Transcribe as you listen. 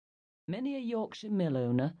Many a Yorkshire mill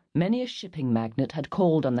owner, many a shipping magnate had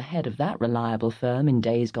called on the head of that reliable firm in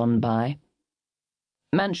days gone by.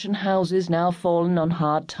 Mansion houses now fallen on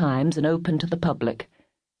hard times and open to the public,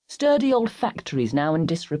 sturdy old factories now in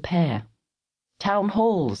disrepair, town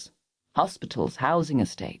halls, hospitals, housing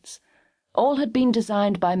estates, all had been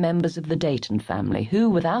designed by members of the Dayton family who,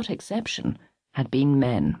 without exception, had been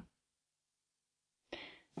men.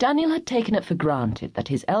 Daniel had taken it for granted that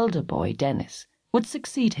his elder boy, Dennis, would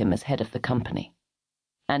succeed him as head of the company,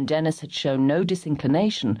 and Dennis had shown no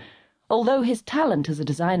disinclination, although his talent as a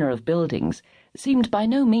designer of buildings seemed by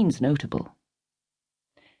no means notable.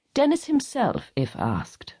 Dennis himself, if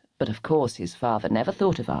asked, but of course his father never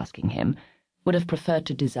thought of asking him, would have preferred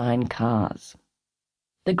to design cars.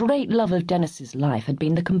 The great love of Dennis's life had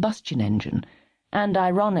been the combustion engine, and,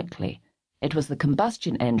 ironically, it was the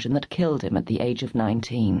combustion engine that killed him at the age of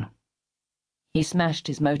 19. He smashed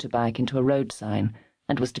his motorbike into a road sign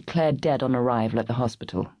and was declared dead on arrival at the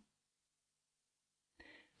hospital.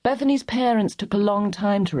 Bethany's parents took a long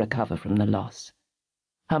time to recover from the loss.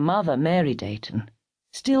 Her mother, Mary Dayton,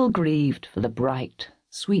 still grieved for the bright,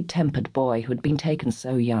 sweet-tempered boy who had been taken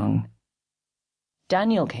so young.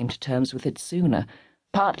 Daniel came to terms with it sooner,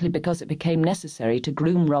 partly because it became necessary to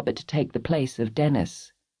groom Robert to take the place of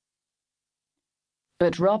Dennis.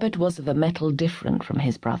 But Robert was of a metal different from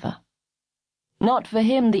his brother. Not for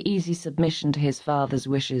him the easy submission to his father's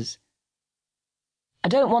wishes. "I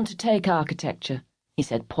don't want to take architecture," he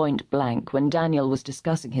said point blank when Daniel was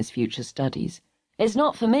discussing his future studies. "It's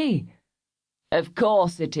not for me." "Of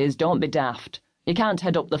course it is, don't be daft. You can't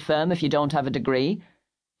head up the firm if you don't have a degree."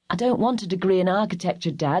 "I don't want a degree in architecture,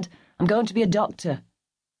 Dad. I'm going to be a doctor."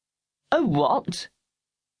 "A what?"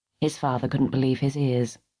 His father couldn't believe his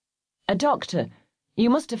ears. "A doctor. You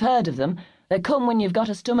must have heard of them. They come when you've got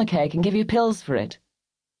a stomachache and give you pills for it."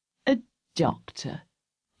 "A doctor?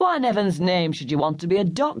 Why in heaven's name should you want to be a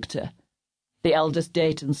doctor? The eldest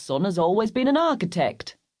Dayton's son has always been an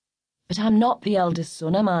architect." "But I'm not the eldest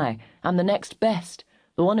son, am I? I'm the next best,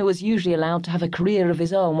 the one who was usually allowed to have a career of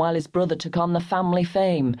his own while his brother took on the family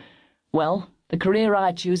fame. Well, the career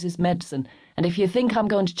I choose is medicine, and if you think I'm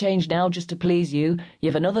going to change now just to please you,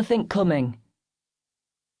 you've another think coming."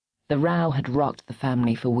 The row had rocked the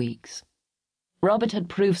family for weeks. Robert had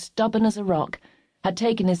proved stubborn as a rock, had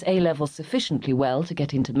taken his A-levels sufficiently well to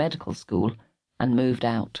get into medical school, and moved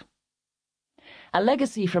out. A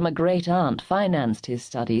legacy from a great-aunt financed his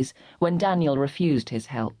studies when Daniel refused his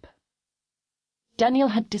help. Daniel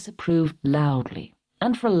had disapproved loudly,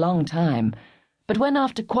 and for a long time, but when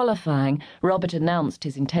after qualifying Robert announced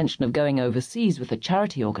his intention of going overseas with a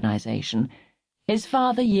charity organization, his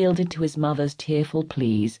father yielded to his mother's tearful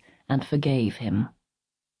pleas and forgave him.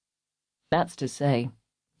 That's to say,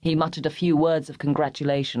 he muttered a few words of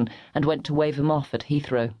congratulation and went to wave him off at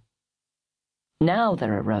Heathrow. Now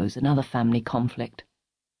there arose another family conflict.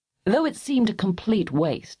 Though it seemed a complete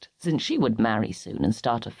waste, since she would marry soon and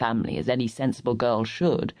start a family as any sensible girl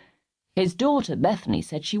should, his daughter Bethany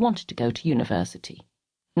said she wanted to go to university.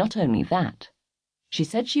 Not only that, she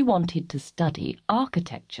said she wanted to study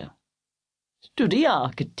architecture. "Study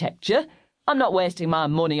architecture? I'm not wasting my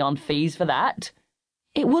money on fees for that."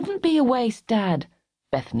 "It wouldn't be a waste, Dad,"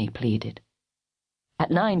 Bethany pleaded.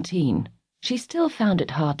 At 19, she still found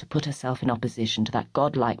it hard to put herself in opposition to that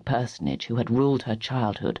godlike personage who had ruled her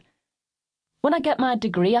childhood. "When I get my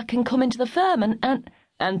degree, I can come into the firm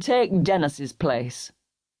and take Dennis's place."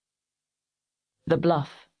 The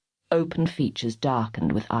bluff, open features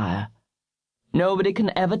darkened with ire. "Nobody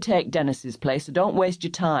can ever take Dennis's place, so don't waste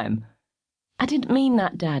your time." "I didn't mean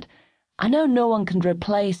that, Dad. I know no one can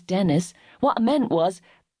replace Dennis. What I meant was,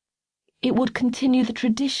 it would continue the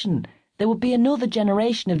tradition. There would be another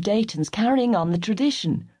generation of Daytons carrying on the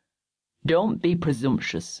tradition." "Don't be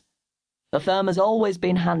presumptuous. The firm has always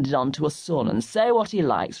been handed on to a son, and say what he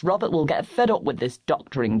likes, Robert will get fed up with this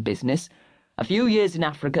doctoring business. A few years in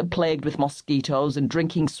Africa plagued with mosquitoes and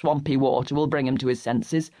drinking swampy water will bring him to his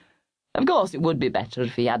senses. Of course, it would be better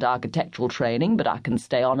if he had architectural training, but I can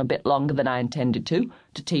stay on a bit longer than I intended to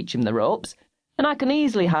teach him the ropes, and I can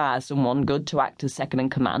easily hire someone good to act as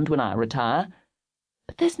second-in-command when I retire."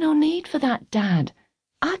 "But there's no need for that, Dad.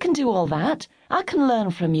 I can do all that. I can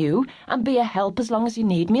learn from you and be a help as long as you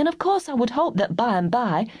need me, and of course I would hope that by and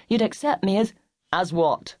by you'd accept me as—" "As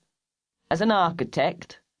what? As an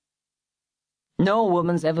architect? No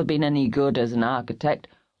woman's ever been any good as an architect.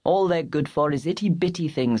 All they're good for is itty-bitty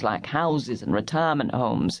things like houses and retirement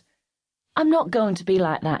homes." "I'm not going to be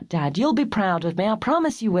like that, Dad. You'll be proud of me, I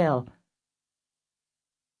promise you will."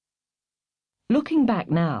 Looking back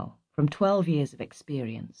now, from 12 years of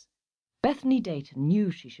experience, Bethany Dayton knew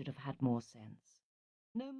she should have had more sense.